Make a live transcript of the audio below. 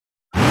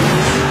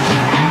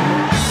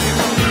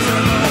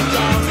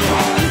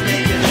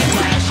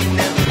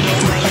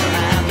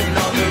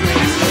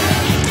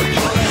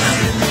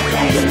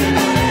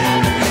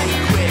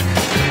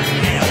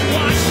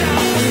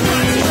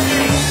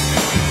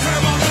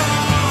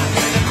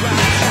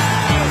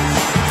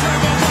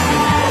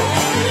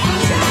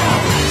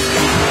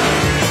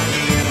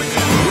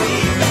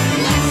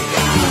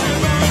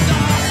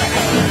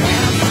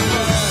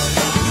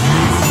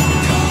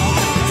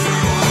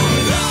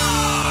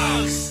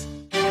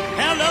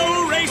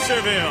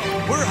Centerville.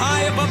 We're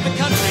high above the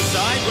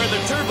countryside where the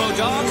Turbo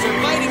Dogs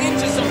are fighting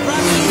into some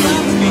practice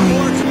laps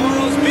before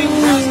tomorrow's big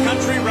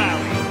cross-country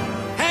rally.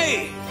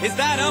 Hey, is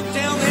that Ump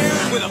down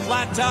there with a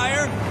flat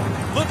tire?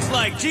 Looks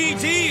like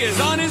GT is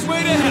on his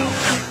way to help.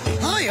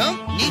 Hi,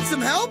 Ump. Need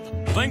some help?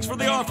 Thanks for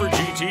the offer,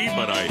 GT,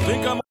 but I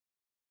think I'm...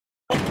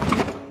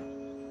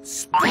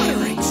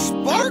 Spiring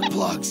spark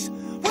plugs?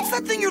 What's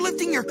that thing you're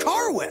lifting your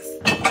car with?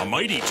 A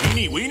mighty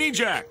teeny weeny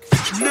jack.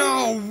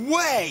 No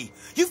way!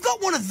 You've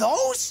got one of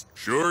those?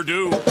 Sure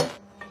do.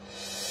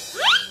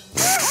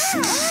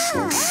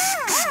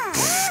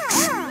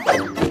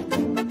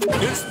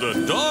 It's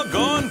the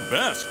doggone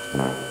best.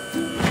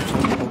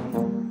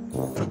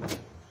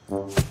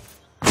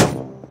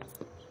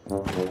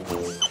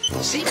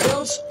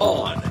 Seatbelts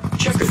on.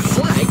 Checkered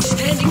flag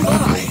standing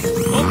by.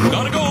 Oh,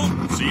 gotta go.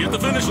 See you at the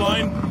finish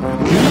line.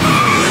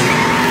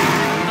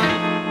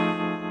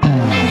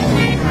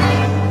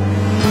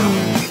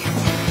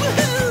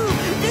 Woohoo!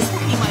 This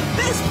will be my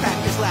best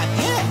practice lap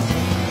yet.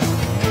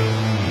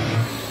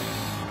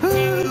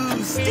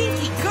 Ooh,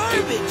 stinky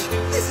garbage.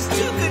 This is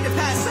too good to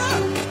pass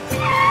up.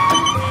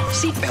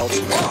 Seatbelts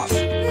off.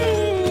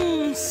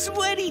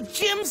 Sweaty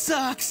gym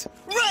socks.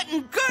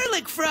 Rotten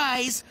garlic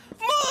fries.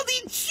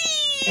 Moldy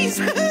cheese!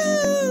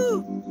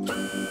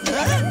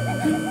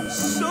 Huh?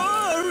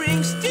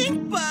 Soaring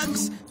stink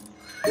bugs!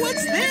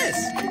 What's this?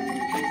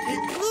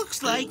 It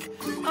looks like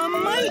a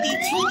mighty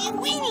teeny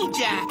weeny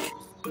jack.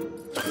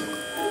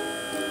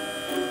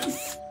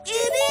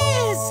 It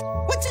is!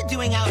 What's it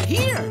doing out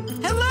here?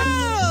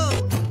 Hello!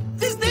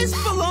 Does this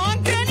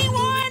belong to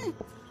anyone?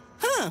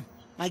 Huh.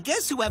 I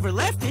guess whoever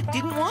left it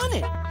didn't want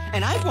it.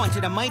 And I've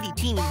wanted a mighty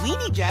teeny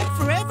weeny jack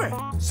forever.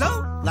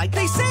 So, like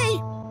they say,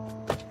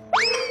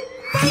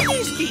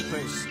 finders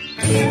keepers.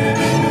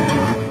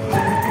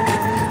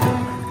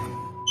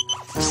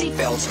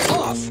 Seatbelts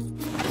off.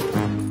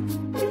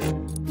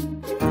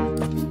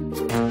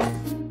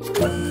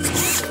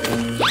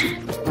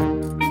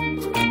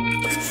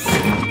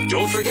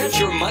 Don't forget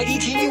your mighty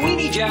teeny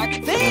weeny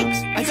jack.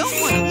 Thanks. I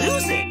don't want to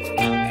lose it.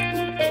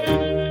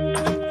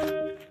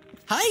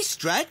 Hi,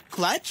 Strut,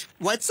 Clutch.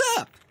 What's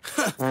up?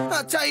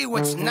 I'll tell you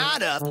what's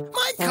not up.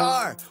 My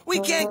car. We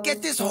can't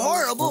get this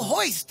horrible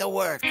hoist to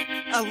work.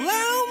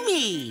 Allow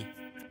me.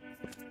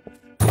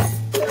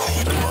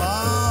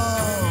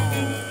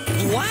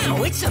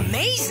 Wow, it's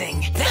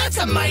amazing! That's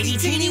a mighty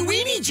teeny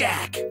weeny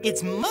jack!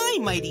 It's my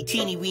mighty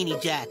teeny weeny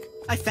jack.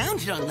 I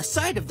found it on the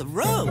side of the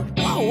road.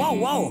 Whoa, whoa,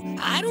 whoa.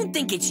 I don't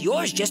think it's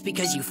yours just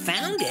because you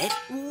found it.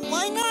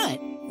 Why not?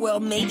 Well,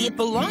 maybe it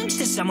belongs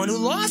to someone who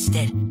lost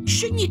it.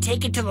 Shouldn't you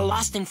take it to the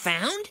Lost and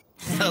Found?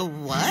 The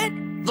what?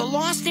 The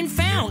Lost and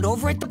Found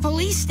over at the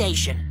police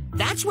station.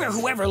 That's where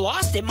whoever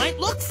lost it might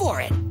look for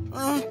it.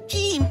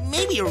 Gee,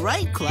 maybe you're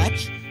right,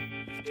 Clutch.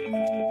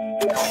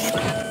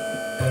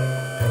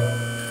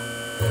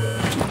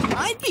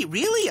 I'd be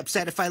really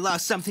upset if I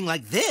lost something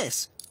like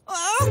this.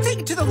 I'll take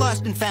it to the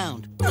Lost and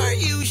Found. Are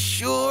you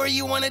sure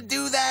you want to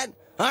do that?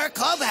 Our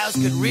clubhouse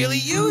could really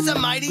use a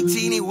mighty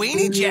teeny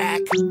weeny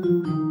jack.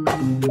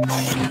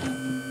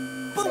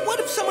 But what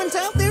if someone's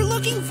out there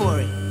looking for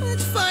it?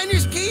 It's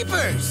finders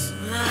keepers.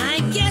 I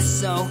guess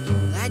so.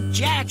 That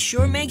jack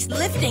sure makes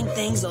lifting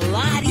things a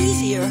lot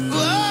easier.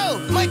 Whoa,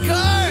 my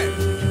car!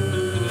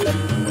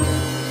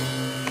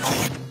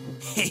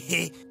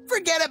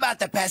 Forget about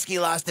the pesky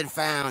Lost and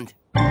Found.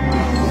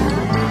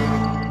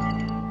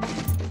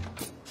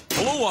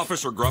 Hello,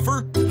 Officer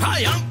Gruffer.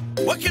 Hi, Ump.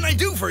 What can I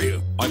do for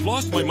you? I've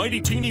lost my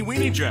mighty teeny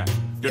weeny jack.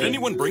 Did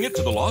anyone bring it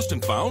to the Lost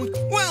and Found?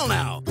 Well,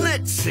 now,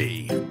 let's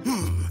see.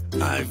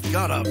 I've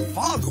got a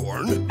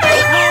foghorn.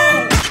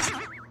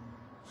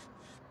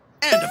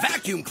 And a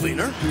vacuum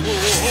cleaner.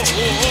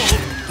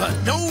 But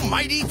no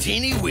mighty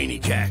teeny weeny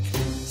jack.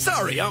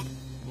 Sorry, Ump.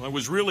 I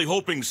was really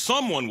hoping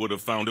someone would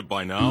have found it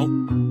by now.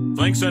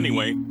 Thanks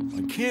anyway.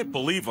 I can't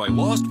believe I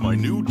lost my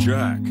new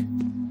jack.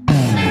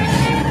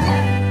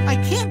 I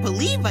can't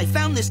believe I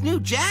found this new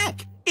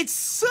jack. It's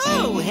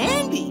so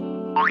handy.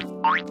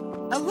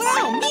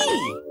 Allow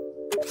me.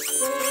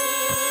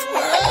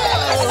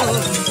 Whoa!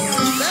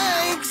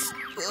 Thanks.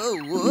 Whoa,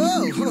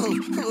 whoa,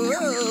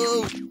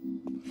 whoa.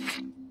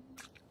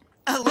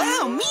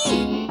 Allow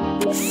me.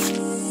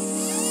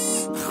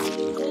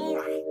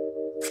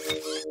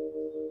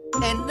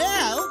 And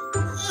now,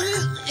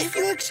 if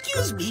you'll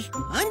excuse me,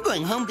 I'm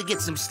going home to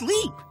get some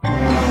sleep.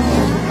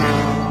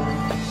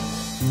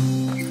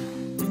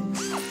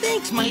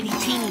 Thanks, mighty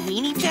teeny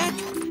weeny jack.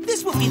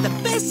 This will be the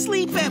best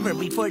sleep ever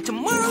before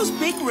tomorrow's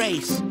big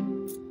race.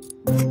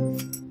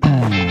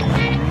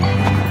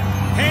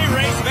 Hey,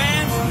 race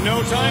fans,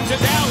 no time to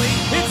dally.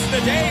 It's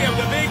the day of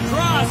the big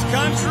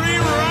cross-country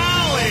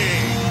rally.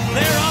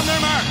 They're on their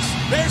marks.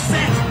 They're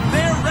set.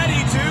 They're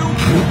ready to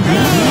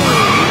go.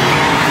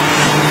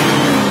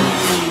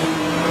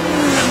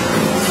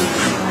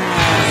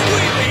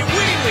 Wheelie,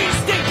 wheelie,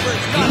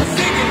 Stinkford's got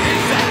zig in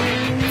his sack.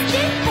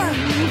 Stinkford,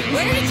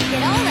 where did you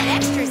get all that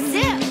extra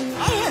zip?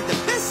 I had the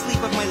best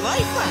sleep of my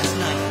life last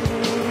night.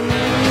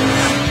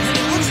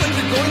 Looks like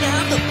you're going to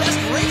have the best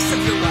race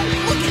of your life.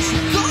 Look at you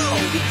go.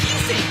 Did you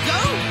say go?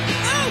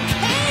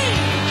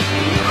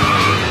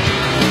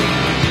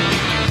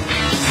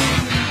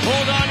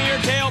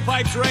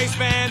 race,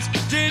 fans.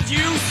 Did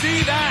you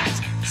see that?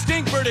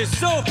 Stinkbird is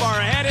so far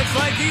ahead, it's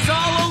like he's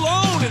all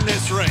alone in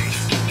this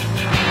race.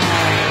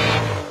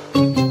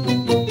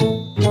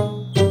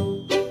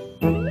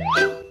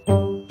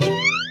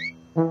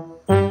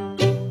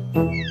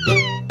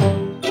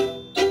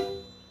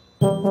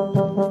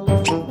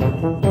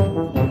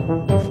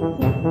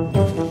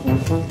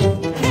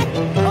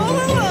 All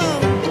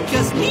alone.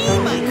 Just me,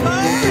 my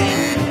car,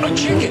 and... A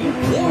chicken!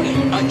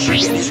 Warning! A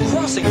chicken is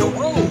crossing the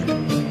road!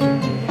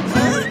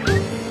 Huh?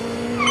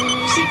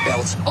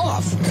 Seatbelts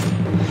off!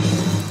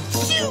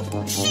 Shoot!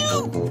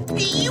 Shoot!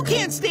 You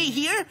can't stay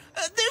here.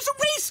 There's a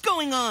race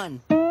going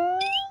on.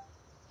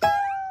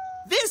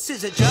 This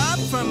is a job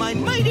for my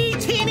mighty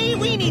teeny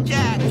weeny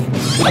jack.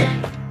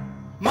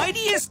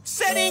 Mightiest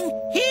setting,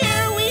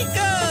 here we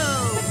go!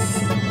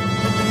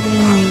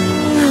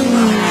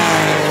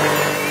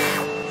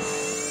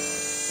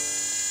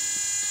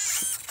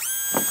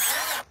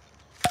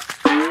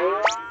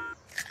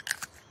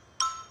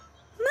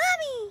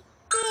 Mommy!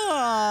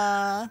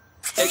 Aww.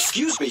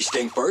 Excuse me,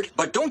 Stinkbird,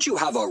 but don't you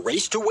have a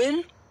race to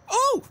win?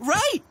 Oh,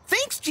 right!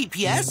 Thanks,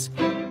 GPS.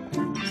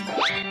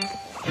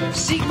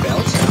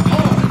 Seatbelts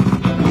on!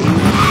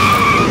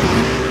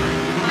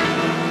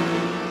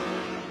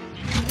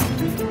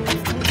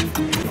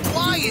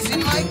 Why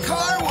isn't my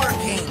car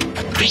working?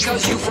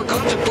 Because you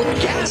forgot to put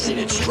gas in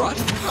it, Strut.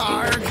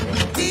 Hard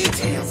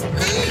details.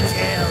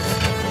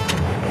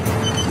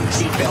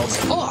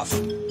 Seatbelts off!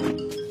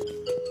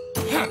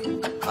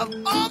 Of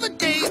all the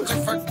days to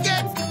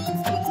forget.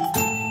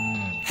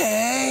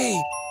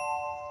 Hey!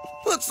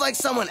 Looks like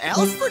someone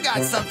else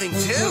forgot something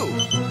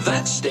too.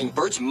 That's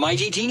Stinkbird's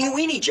mighty teeny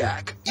weeny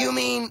jack. You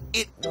mean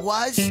it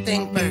was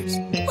Stinkbird's,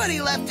 but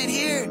he left it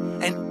here,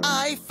 and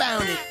I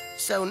found it.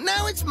 So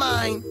now it's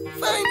mine.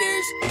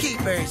 Finders,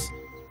 keepers.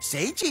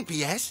 Say,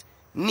 GPS,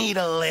 need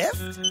a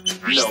lift?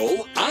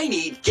 No, I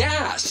need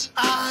gas.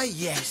 Ah,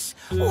 yes.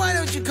 Why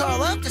don't you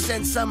call up to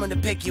send someone to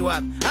pick you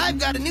up? I've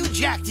got a new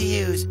jack to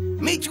use.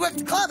 Meet you at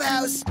the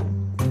clubhouse.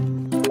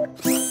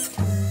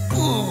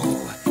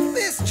 Ooh,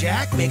 this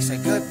jack makes a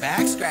good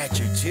back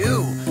scratcher,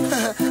 too.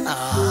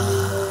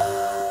 Ah.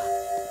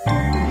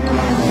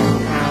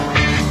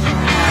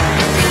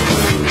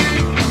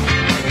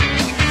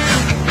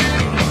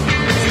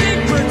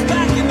 Stinkbird's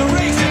back in the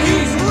race, and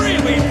he's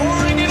really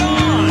pouring it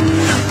on.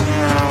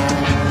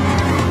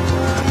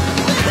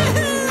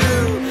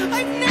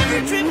 I've never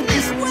driven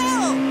this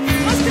well.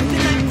 Must have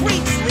been that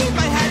great sleep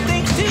I had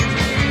thanks to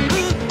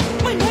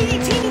my mighty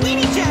teeny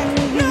weeny jack.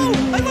 No,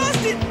 I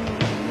lost it.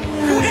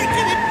 Where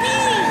can it be?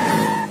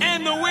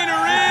 And the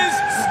winner is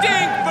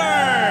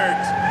Stinkbird.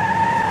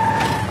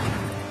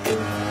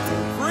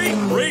 Great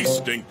race,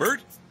 Stinkbird.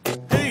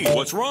 Hey,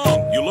 what's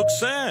wrong? You look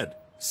sad.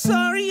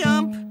 Sorry,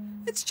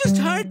 It's just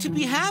hard to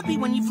be happy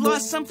when you've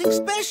lost something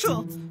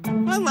special.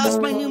 I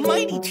lost my new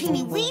mighty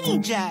teeny weeny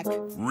jack.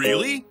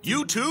 Really?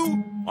 You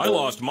too? I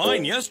lost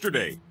mine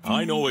yesterday.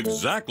 I know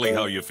exactly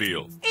how you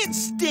feel. It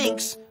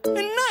stinks, and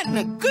not in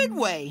a good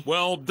way.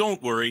 Well,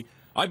 don't worry.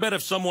 I bet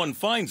if someone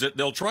finds it,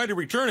 they'll try to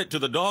return it to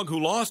the dog who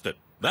lost it.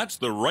 That's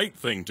the right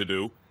thing to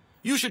do.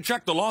 You should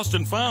check the Lost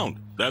and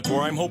Found. That's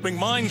where I'm hoping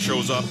mine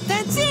shows up.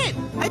 That's it.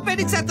 I bet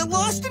it's at the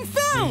Lost and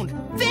Found.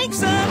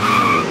 Thanks,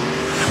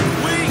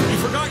 Wait, you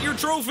forgot your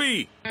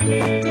trophy.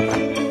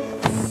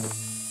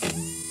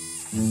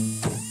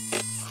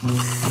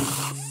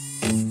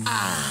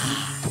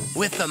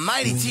 With the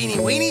mighty teeny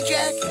weeny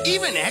jack,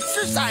 even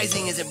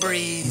exercising is a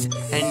breeze.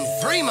 And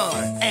 3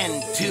 more,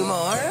 and 2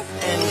 more,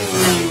 and...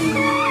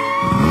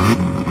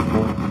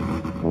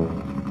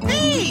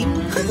 Hey,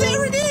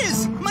 there it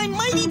is! My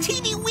mighty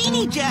teeny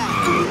weeny jack!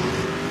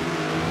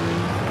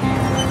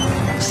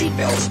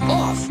 Seatbelts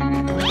off!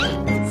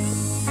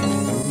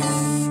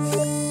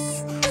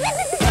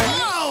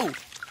 Whoa!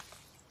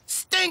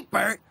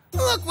 Stinkbird,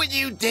 look what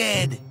you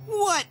did!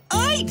 What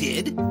I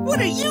did? What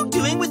are you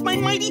doing with my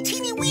mighty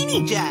teeny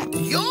weeny jack?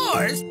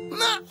 Yours?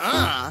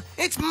 Nuh-uh.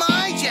 It's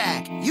my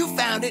jack. You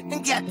found it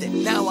and kept it.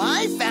 Now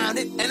I found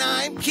it and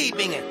I'm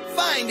keeping it.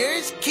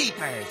 Finders,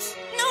 keepers.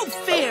 No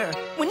fair!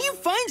 When you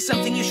find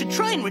something, you should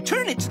try and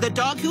return it to the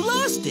dog who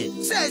lost it.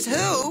 Says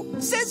who?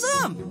 Says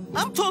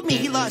told me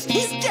he lost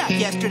his jack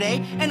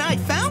yesterday, and I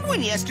found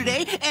one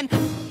yesterday, and...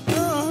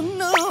 Oh,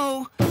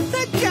 no!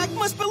 That jack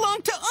must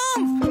belong to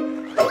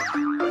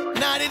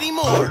Not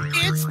anymore.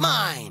 It's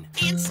mine.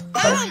 It's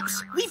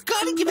Ump's! We've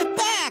got to give it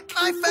back!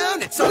 I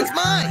found it, so it's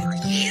mine.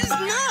 Is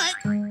not!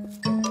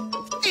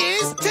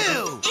 Is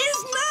too.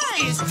 Is not!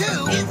 Is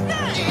too. Is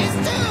not! Is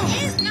too.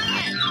 Is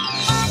not!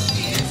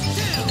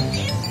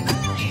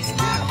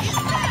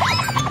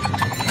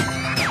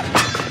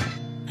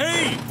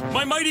 Hey,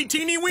 my mighty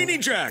teeny weeny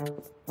jack.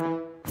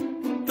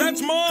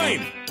 That's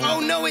mine. Oh,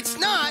 no, it's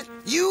not.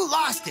 You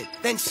lost it.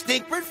 Then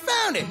Stinkbird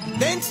found it.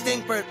 Then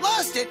Stinkbird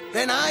lost it.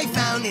 Then I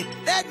found it.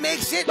 That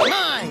makes it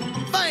mine.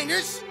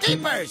 Finders,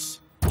 keepers.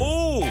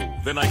 Oh,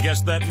 then I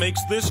guess that makes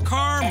this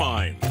car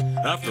mine.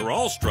 After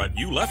all, Strut,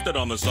 you left it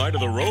on the side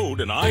of the road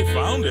and I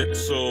found it,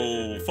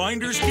 so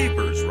finders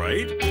keepers,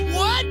 right?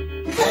 What?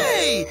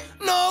 Hey,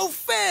 no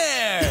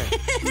fair!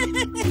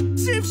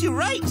 Serves you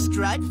right,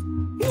 Strut.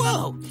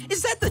 Whoa,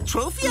 is that the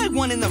trophy I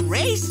won in the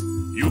race?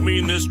 You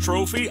mean this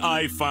trophy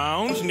I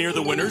found near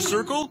the winner's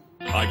circle?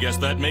 I guess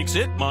that makes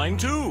it mine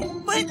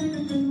too. But...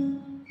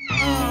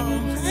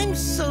 Oh, I'm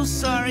so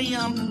sorry,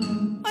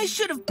 I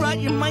should have brought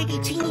your mighty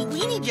teeny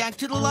weeny jack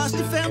to the Lost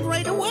and Found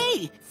right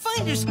away.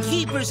 Finders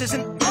keepers is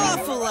an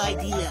awful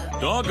idea.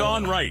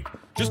 Doggone right.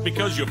 Just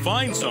because you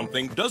find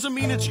something doesn't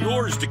mean it's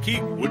yours to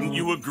keep. Wouldn't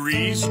you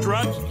agree,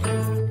 Strut?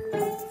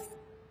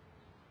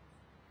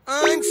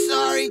 I'm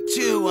sorry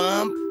too,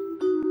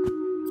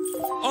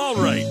 All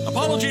right,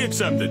 apology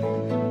accepted.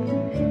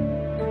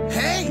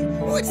 Hey,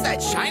 what's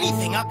that shiny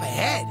thing up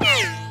ahead?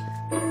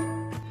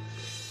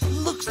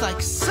 Looks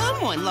like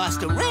someone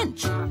lost a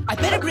wrench. I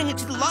better bring it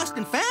to the Lost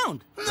and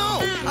Found. No,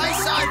 I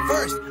saw it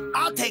first.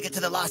 I'll take it to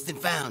the Lost and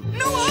Found.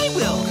 No, I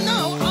will.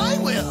 No, I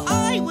will.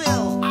 I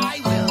will.